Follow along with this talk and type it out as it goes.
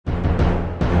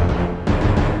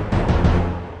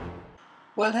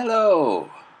Well, hello,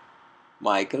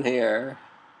 Michael here.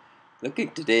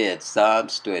 Looking today at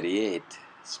Psalms 28,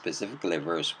 specifically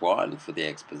verse 1 for the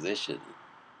exposition.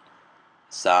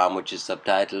 A psalm which is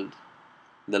subtitled,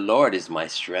 "The Lord is my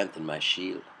strength and my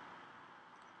shield."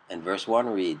 And verse 1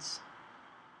 reads,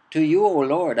 "To you, O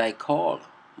Lord, I call,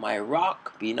 my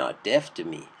rock, be not deaf to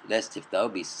me, lest if thou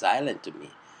be silent to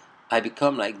me, I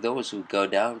become like those who go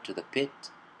down to the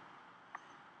pit."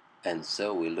 And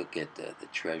so we look at the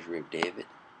treasury of David.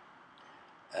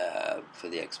 For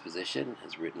the exposition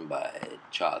is written by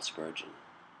Charles Spurgeon.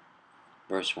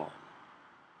 Verse 1.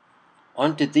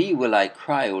 "Unto thee will I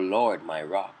cry, O Lord, my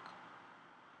rock."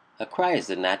 A cry is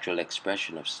the natural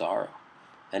expression of sorrow,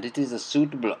 and it is a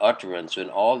suitable utterance when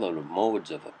all other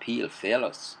modes of appeal fail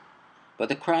us. But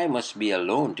the cry must be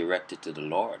alone directed to the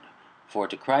Lord, for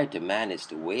to cry to man is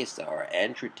to waste our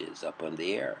entreaties upon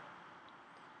the air.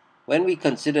 When we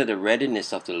consider the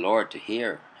readiness of the Lord to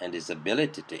hear and his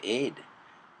ability to aid,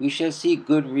 we shall see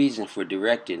good reason for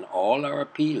directing all our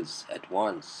appeals at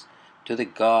once to the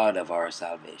God of our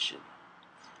salvation,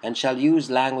 and shall use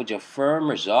language of firm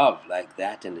resolve like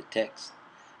that in the text,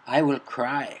 "I will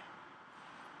cry."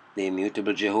 The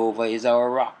immutable Jehovah is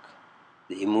our rock,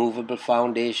 the immovable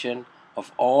foundation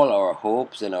of all our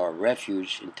hopes and our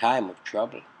refuge in time of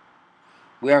trouble.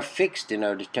 We are fixed in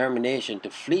our determination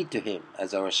to flee to him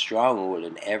as our stronghold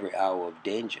in every hour of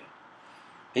danger.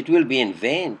 It will be in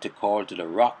vain to call to the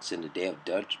rocks in the day of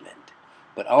judgment,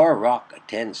 but our rock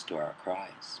attends to our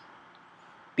cries.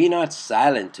 Be not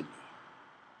silent to me.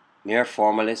 Mere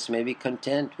formalists may be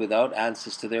content without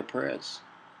answers to their prayers,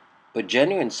 but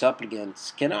genuine supplicants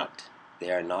cannot.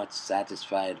 They are not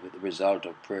satisfied with the result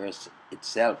of prayer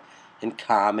itself in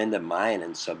calming the mind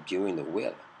and subduing the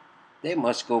will. They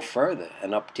must go further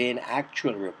and obtain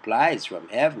actual replies from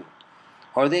heaven,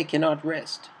 or they cannot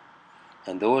rest.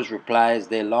 And those replies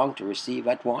they long to receive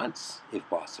at once, if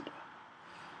possible.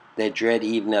 They dread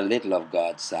even a little of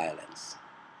God's silence.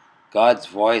 God's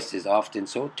voice is often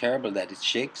so terrible that it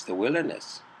shakes the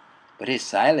wilderness, but his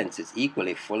silence is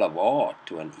equally full of awe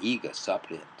to an eager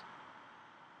suppliant.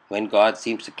 When God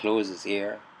seems to close his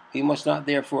ear, we must not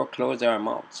therefore close our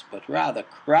mouths, but rather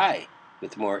cry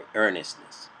with more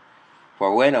earnestness.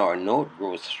 For when our note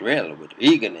grows shrill with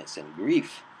eagerness and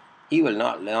grief, he will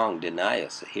not long deny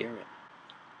us a hearing.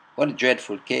 What a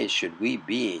dreadful case should we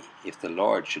be if the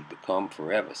Lord should become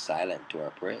forever silent to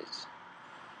our praise.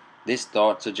 This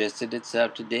thought suggested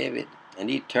itself to David, and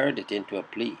he turned it into a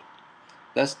plea,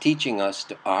 thus teaching us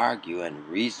to argue and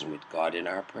reason with God in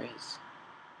our praise.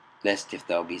 "Lest if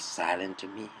thou be silent to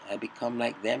me, I become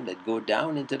like them that go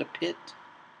down into the pit."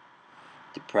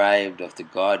 Deprived of the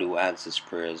God who answers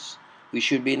prayers, we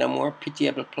should be in a more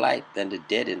pitiable plight than the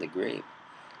dead in the grave,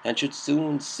 and should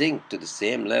soon sink to the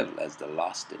same level as the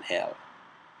lost in hell.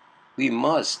 We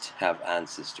must have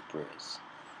answers to prayers.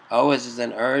 Ours is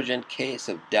an urgent case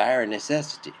of dire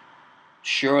necessity.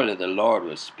 Surely the Lord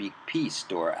will speak peace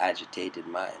to our agitated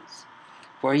minds,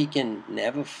 for he can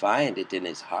never find it in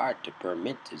his heart to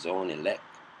permit his own elect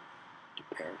to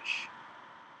perish.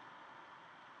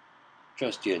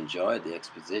 Trust you enjoyed the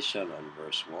exposition on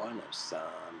verse 1 of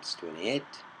Psalms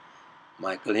 28.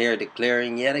 Michael here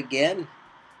declaring yet again,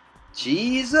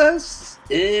 Jesus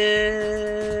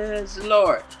is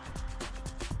Lord.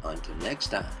 Until next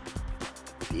time,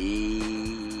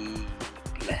 be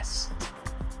blessed.